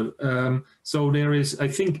raster. So there is, I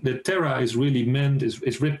think that Terra is really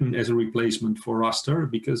is written as a replacement for raster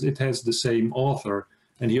because it has the same author.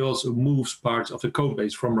 And he also moves parts of the code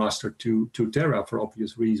base from raster to Terra for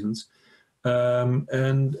obvious reasons.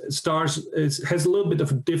 And stars has a little bit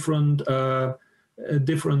of a different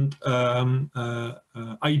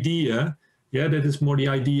idea. Yeah, that is more the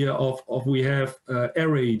idea of we have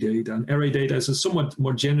array data. And array data is a somewhat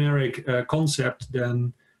more generic concept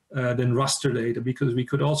than raster data, because we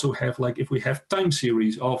could also have, like, if we have time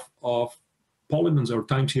series of polygons or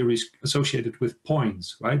time series associated with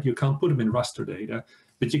points, right? You can't put them in raster data,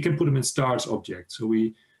 but you can put them in stars objects. So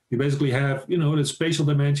we You basically have, you know, the spatial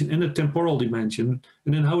dimension and the temporal dimension.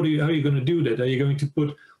 And then how are you going to do that? Are you going to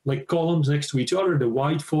put like columns next to each other, the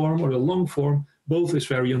wide form or the long form? Both is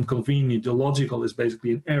very inconvenient. The logical is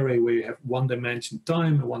basically an array where you have one dimension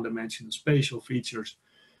time and one dimension spatial features.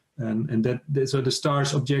 And that, so the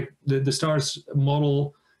stars object, the stars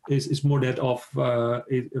model is more that of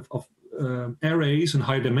arrays and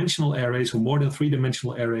high dimensional arrays, or more than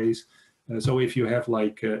 3-dimensional arrays. So if you have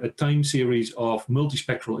like a time series of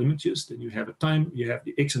multispectral images, then you have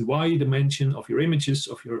the X and Y dimension of your images,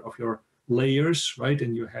 of your layers, right?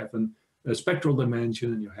 And you have a spectral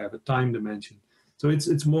dimension, and you have a time dimension. So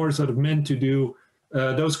it's more sort of meant to do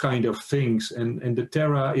those kind of things. And the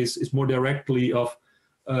Terra is more directly of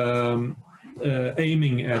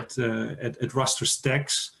aiming at raster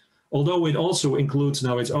stacks, although it also includes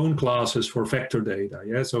now its own classes for vector data.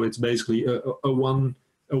 Yeah, so it's basically a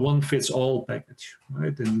one-fits-all package,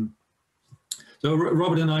 right? And so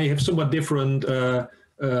Robert and I have somewhat different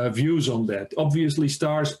views on that. Obviously,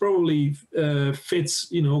 stars probably fits,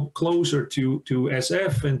 you know, closer to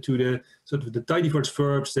SF and to the sort of the tidyverse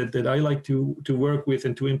verbs that I like to work with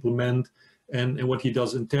and to implement. And what he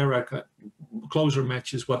does in Terra closer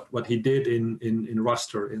matches what he did in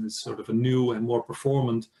raster, and it's sort of a new and more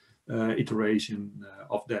performant iteration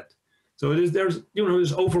of that. So there's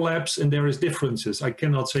overlaps and there is differences. I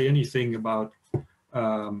cannot say anything about,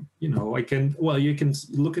 you know, you can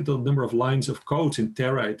look at the number of lines of code in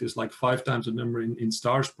Terra. It is like 5 times the number in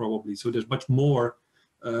stars probably. So there's much more,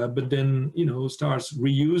 but then, you know, stars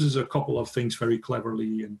reuses a couple of things very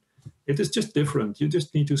cleverly, and it is just different. You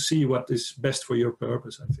just need to see what is best for your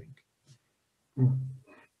purpose, I think.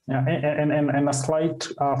 Yeah, and a slight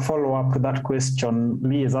follow-up to that question,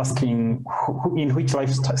 Lee is asking, in which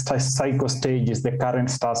life cycle stage is the current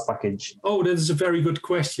stars package? Oh, that is a very good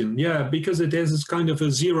question. Yeah, because it has this kind of a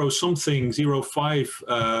 0-something,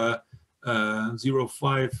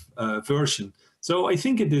 0.5 version. So I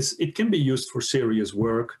think it can be used for serious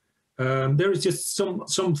work. There is just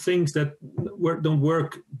some things that don't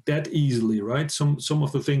work that easily, right? Some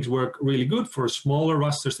of the things work really good for smaller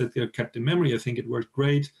rasters that are kept in memory. I think it worked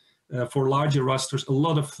great. For larger rasters, a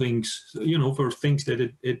lot of things, you know, for things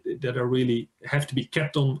that are really have to be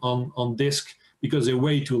kept on disk because they're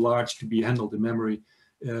way too large to be handled in memory.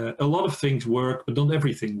 A lot of things work, but not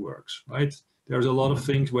everything works, right? There's a lot of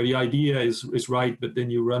things where the idea is right, but then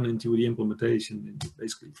you run into the implementation and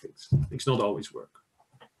basically things not always work.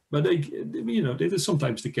 But you know, it is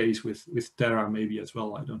sometimes the case with Terra maybe as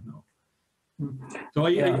well. I don't know. So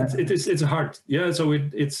it's hard. Yeah. So you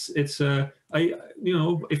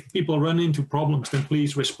know, if people run into problems, then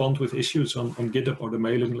please respond with issues on GitHub or the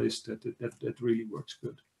mailing list. That really works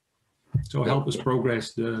good. So help us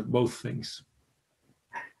progress both things.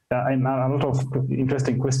 And a lot of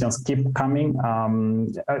interesting questions keep coming.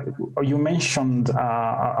 You mentioned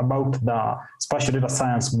about the spatial data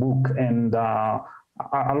science book, and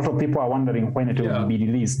a lot of people are wondering when it will be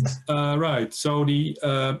released. Right. So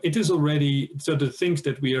it is already. So the things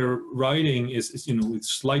that we are writing is you know, with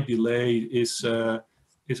slight delay is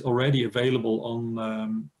already available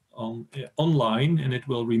online, and it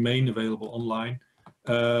will remain available online.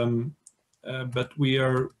 But we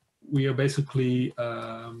are basically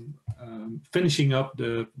finishing up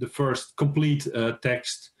the first complete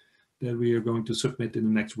text that we are going to submit in the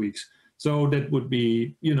next weeks. So that would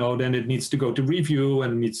be, you know, then it needs to go to review,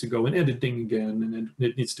 and it needs to go in editing again, and then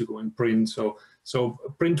it needs to go in print. So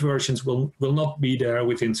print versions will not be there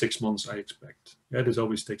within 6 months, I expect. Yeah, this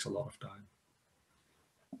always takes a lot of time.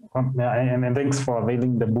 And thanks for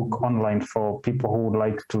availing the book online for people who would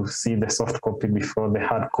like to see the soft copy before the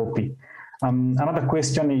hard copy. Another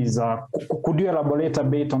question is, could you elaborate a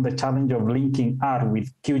bit on the challenge of linking R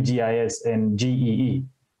with QGIS and GEE?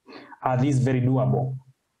 Are these very doable?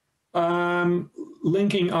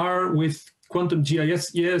 Linking R with quantum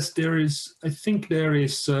GIS, yes, there is. I think there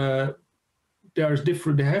have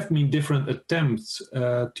been different attempts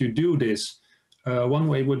to do this. One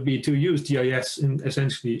way would be to use GIS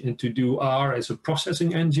essentially and to do R as a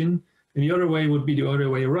processing engine. And the other way would be the other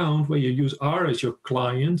way around, where you use R as your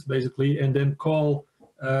client, basically, and then call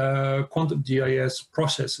quantum GIS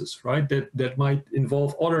processes, right? That might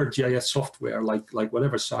involve other GIS software, like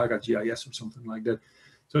whatever, Saga GIS or something like that.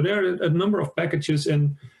 So there are a number of packages,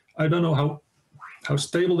 and I don't know how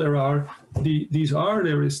stable there are.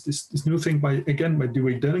 There is this new thing by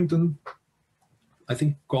Dewey Dennington, I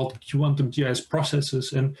think, called quantum GIS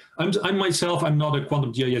processes. And I'm myself, I'm not a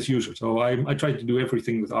quantum GIS user, so I try to do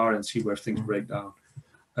everything with R and see where things break down.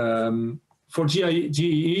 For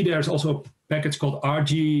GEE, there's also a package called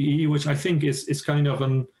RGEE, which I think is kind of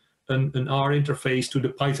an R interface to the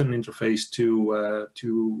Python interface to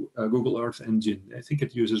Google Earth Engine. I think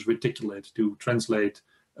it uses reticulate to translate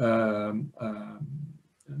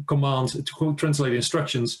commands, to translate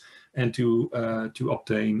instructions, and to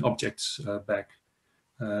obtain objects back.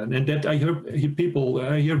 And that I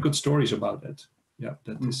hear good stories about that. Yeah,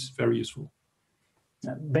 that is very useful.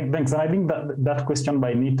 Thanks. And I think that question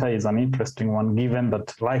by Nita is an interesting one, given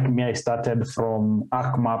that, like me, I started from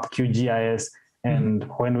ArcMap, QGIS, and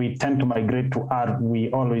when we tend to migrate to R, we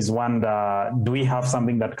always wonder, do we have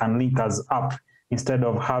something that can link us up instead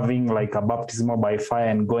of having like a baptismal by fire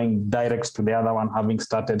and going direct to the other one, having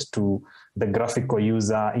started to the graphical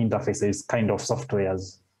user interfaces kind of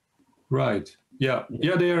softwares? Right. Yeah,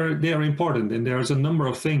 they are important, and there's a number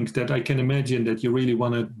of things that I can imagine that you really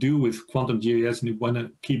want to do with Quantum GIS, and you want to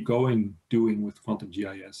keep doing with Quantum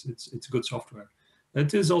GIS. It's good software.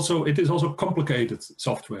 It is also complicated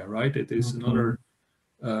software, right? It is another,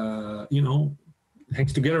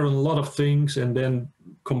 hangs together on a lot of things, and then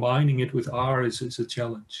combining it with R is a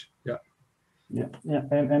challenge. Yeah. Yeah.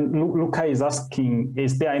 And Luca is asking,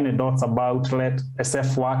 is there any thoughts about let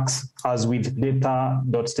SF works as with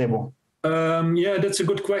data.stable? Yeah, that's a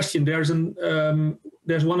good question. There's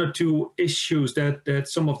one or two issues that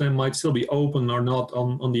some of them might still be open or not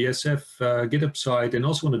on the SF GitHub side, and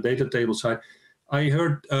also on the data table side. I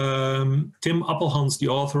heard Tim Appelhans, the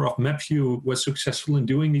author of MapView, was successful in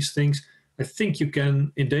doing these things. I think you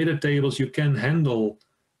can, in data tables, you can handle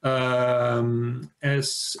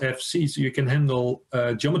SFCs, you can handle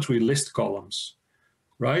geometry list columns.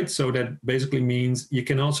 Right, so that basically means you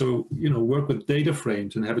can also, work with data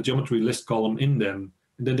frames and have a geometry list column in them.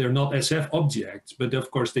 And then they're not SF objects, but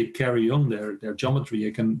of course they carry on their geometry.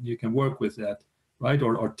 You can work with that, right,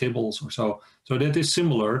 or tables or so. So that is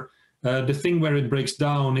similar. The thing where it breaks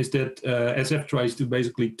down is that SF tries to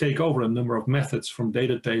basically take over a number of methods from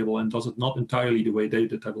data table and does it not entirely the way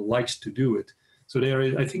data table likes to do it. So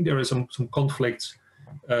I think there are some conflicts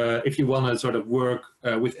if you want to sort of work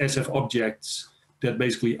with SF objects that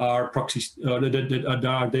basically are proxies, that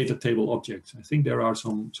are data table objects. I think there are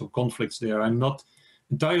some conflicts there. I'm not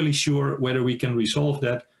entirely sure whether we can resolve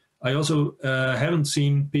that. I also haven't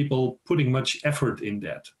seen people putting much effort in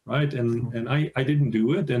that, right? And I didn't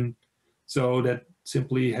do it, and so that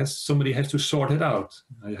simply somebody has to sort it out.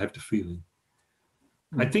 I have the feeling.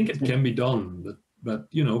 I think it can be done, but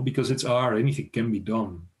because it's R, anything can be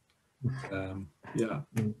done. Yeah.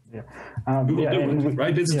 Who will do it,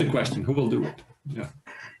 right? This is the question. Who will do it? Yeah.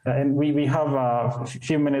 And we have a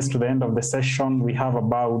few minutes to the end of the session. We have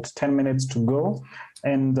about 10 minutes to go.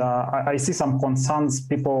 And I see some concerns,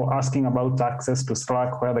 people asking about access to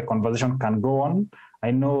Slack, where the conversation can go on. I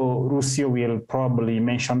know Lucio will probably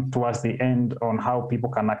mention towards the end on how people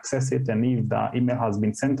can access it and if the email has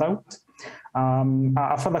been sent out.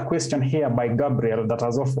 A further question here by Gabriel that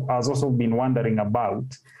has also been wondering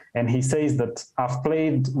about. And he says that I've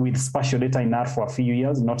played with spatial data in R for a few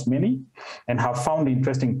years, not many, and have found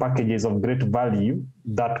interesting packages of great value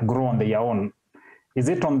that grow on their own. Is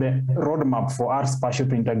it on the roadmap for R Spatial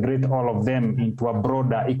to integrate all of them into a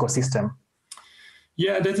broader ecosystem?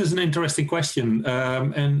 Yeah, that is an interesting question.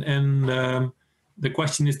 The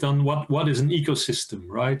question is then, what is an ecosystem,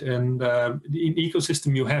 right? And in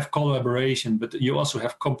ecosystem, you have collaboration, but you also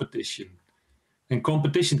have competition. And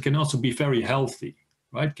competition can also be very healthy.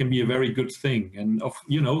 Right, can be a very good thing, and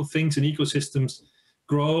things in ecosystems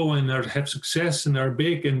grow and have success and are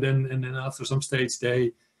big, and then after some stage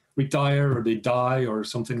they retire or they die or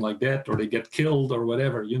something like that, or they get killed or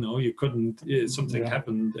whatever. You couldn't. Something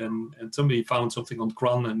happened, and somebody found something on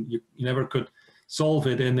cron, and you never could solve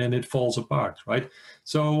it, and then it falls apart. Right.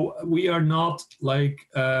 So we are not like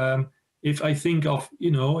if I think of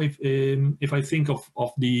if I think of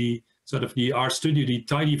the sort of the RStudio, the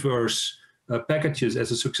tidyverse packages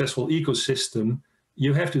as a successful ecosystem,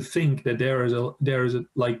 you have to think that there is a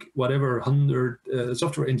like whatever 100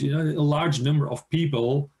 software engineers, a large number of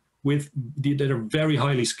people that are very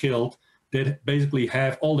highly skilled, that basically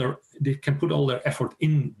they can put all their effort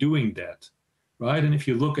in doing that, right? And if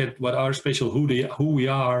you look at what our Spatial, who we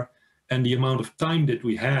are, and the amount of time that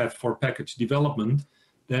we have for package development,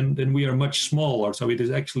 then we are much smaller. So it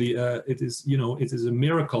is actually it is a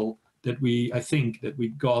miracle that we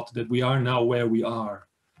are now where we are.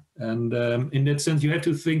 And in that sense, you have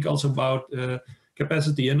to think also about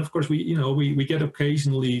capacity. And of course, we get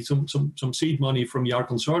occasionally some seed money from the R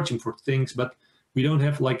Consortium for things, but we don't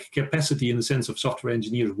have like capacity in the sense of software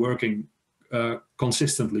engineers working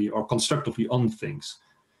consistently or constructively on things.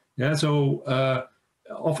 Yeah. So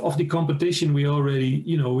of the competition, we already,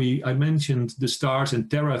 I mentioned the stars and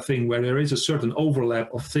Terra thing, where there is a certain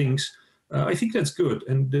overlap of things. I think that's good.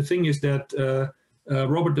 And the thing is that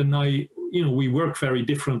Robert and I, we work very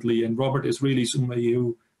differently, and Robert is really somebody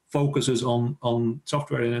who focuses on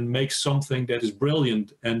software and makes something that is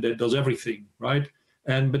brilliant and that does everything, right?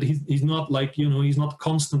 But he's not like, he's not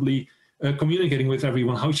constantly communicating with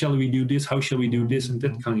everyone. How shall we do this? How shall we do this? And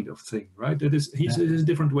that kind of thing, right? He's a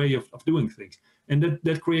different way of doing things, and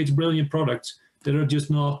that creates brilliant products that are just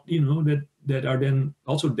not, that are then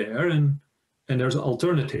also there, and there's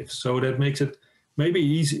alternatives. So that makes it maybe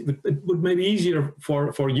easy. It would maybe easier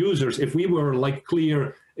for users if we were like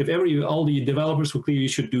clear. If all the developers were clear, you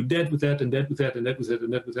should do that with that, and that with that, and that with that,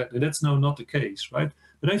 and that with that, and that's now not the case, right?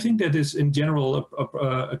 But I think that is in general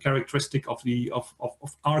a characteristic of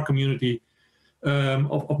our community,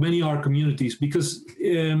 of many R communities, because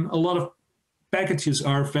a lot of packages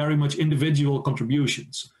are very much individual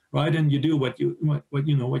contributions, right? And you do what you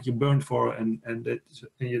burn for, and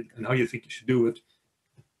how you think you should do it,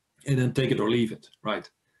 and then take it or leave it, right?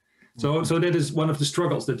 So that is one of the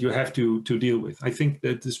struggles that you have to deal with. I think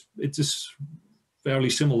that it is fairly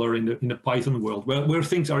similar in the Python world, where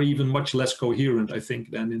things are even much less coherent, I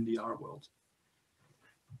think, than in the R world.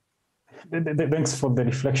 Thanks for the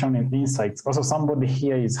reflection and insights. Also, somebody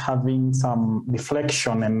here is having some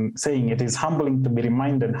reflection and saying it is humbling to be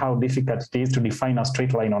reminded how difficult it is to define a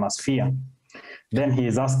straight line on a sphere. Then he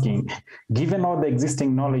is asking, given all the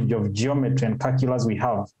existing knowledge of geometry and calculus we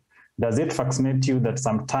have, does it fascinate you that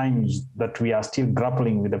sometimes that we are still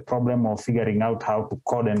grappling with the problem of figuring out how to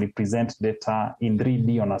code and represent data in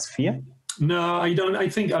 3D on a sphere? No, I don't. I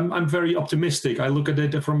think I'm very optimistic. I look at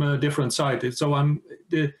it from a different side. So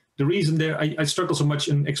the reason there I struggle so much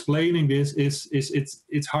in explaining this is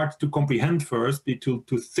it's hard to comprehend first,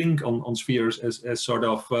 to think on spheres as sort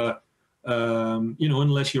of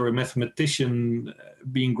unless you're a mathematician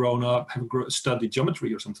being grown up, having studied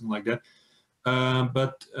geometry or something like that. I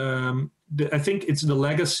think it's the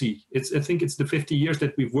legacy. I think it's the 50 years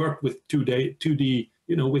that we've worked with 2D,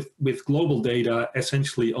 with global data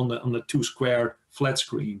essentially on the 2-square flat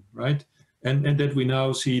screen, right? And that we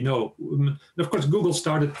now see, no. Of course, Google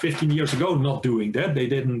started 15 years ago not doing that. They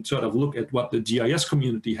didn't sort of look at what the GIS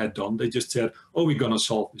community had done. They just said, oh, we're going to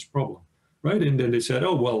solve this problem, right? And then they said,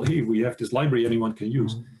 oh, well, here we have this library anyone can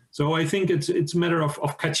use. So I think it's a matter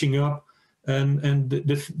of catching up. And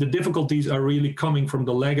the difficulties are really coming from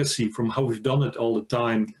the legacy, from how we've done it all the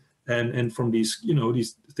time, and from these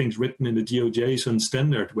these things written in the GeoJSON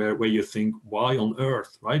standard, where you think, why on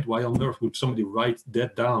earth, right? Why on earth would somebody write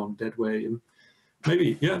that down that way? And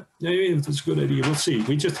maybe it's a good idea. We'll see.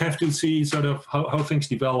 We just have to see sort of how things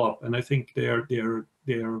develop, and I think they're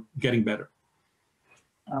getting better.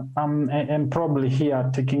 And probably here,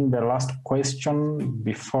 taking the last question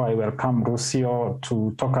before I welcome Lucio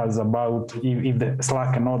to talk us about if the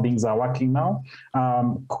Slack and all things are working now.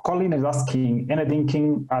 Colin is asking, any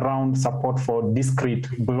thinking around support for discrete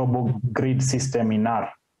global grid system in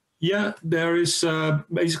R? Yeah, there is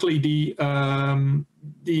basically the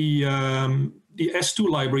S2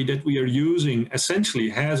 library that we are using essentially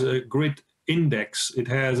has a grid index. It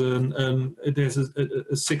has a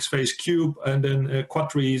 6-phase cube, and then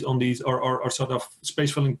quadries on these, or sort of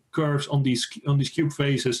space filling curves on these cube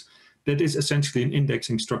faces. That is essentially an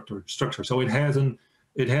indexing structure. So it has an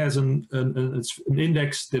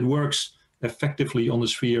index that works effectively on the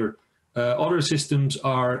sphere. Other systems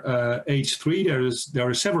are H3. There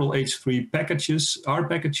are several H3 packages, R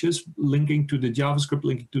packages linking to the JavaScript,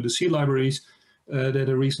 linking to the C libraries that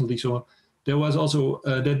are recently so. There was also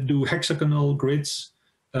that do hexagonal grids.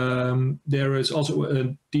 There is also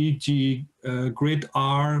a DG grid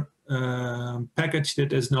R package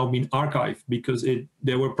that has now been archived because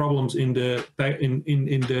there were problems in the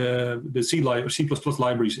C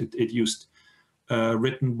libraries it used,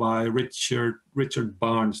 written by Richard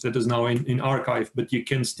Barnes. That is now in archive, but you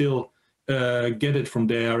can still get it from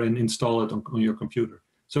there and install it on your computer.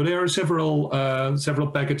 So there are several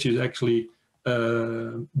packages actually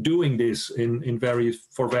doing this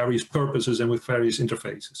for various purposes and with various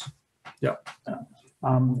interfaces. Yeah.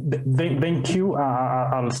 Thank you.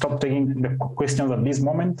 I'll stop taking the questions at this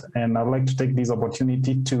moment, and I'd like to take this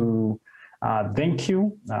opportunity to thank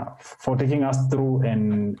you for taking us through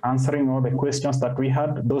and answering all the questions that we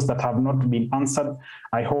had. Those that have not been answered,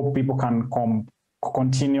 I hope people can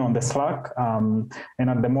continue on the Slack. And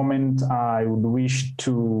at the moment, I would wish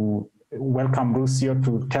to welcome Lucio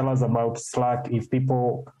to tell us about Slack, if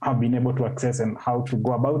people have been able to access and how to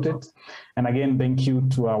go about it. And again, thank you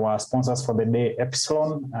to our sponsors for the day,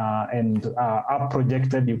 Epsilon, and up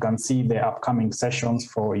projected, you can see the upcoming sessions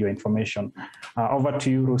for your information. Over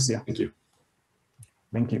to you, Lucio. Thank you.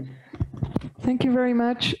 Thank you. Thank you very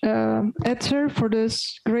much, Edzer, for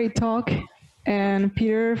this great talk, and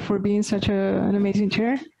Peter for being such an amazing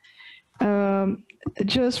chair.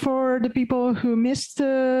 Just for the people who missed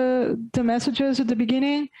the messages at the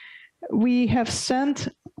beginning, we have sent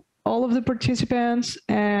all of the participants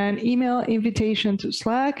an email invitation to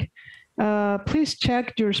Slack. Please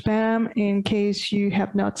check your spam in case you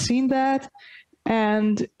have not seen that.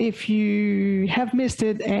 And if you have missed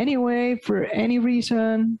it anyway, for any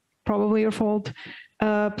reason, probably your fault,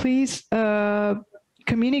 please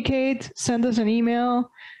communicate, send us an email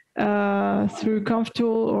through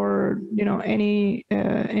ConfTool or any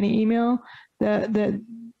email that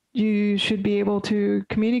you should be able to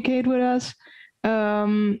communicate with us.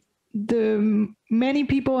 Many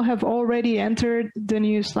people have already entered the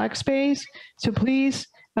new Slack space, so please,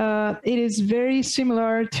 it is very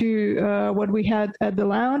similar to what we had at the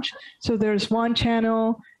lounge. So there's one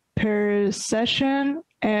channel per session,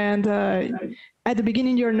 and at the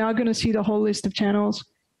beginning you're not going to see the whole list of channels,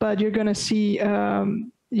 but you're going to see,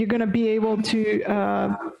 you're going to be able to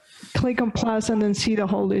click on plus and then see the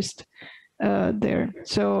whole list there.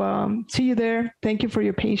 So see you there. Thank you for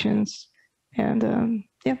your patience, and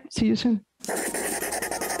yeah, see you soon.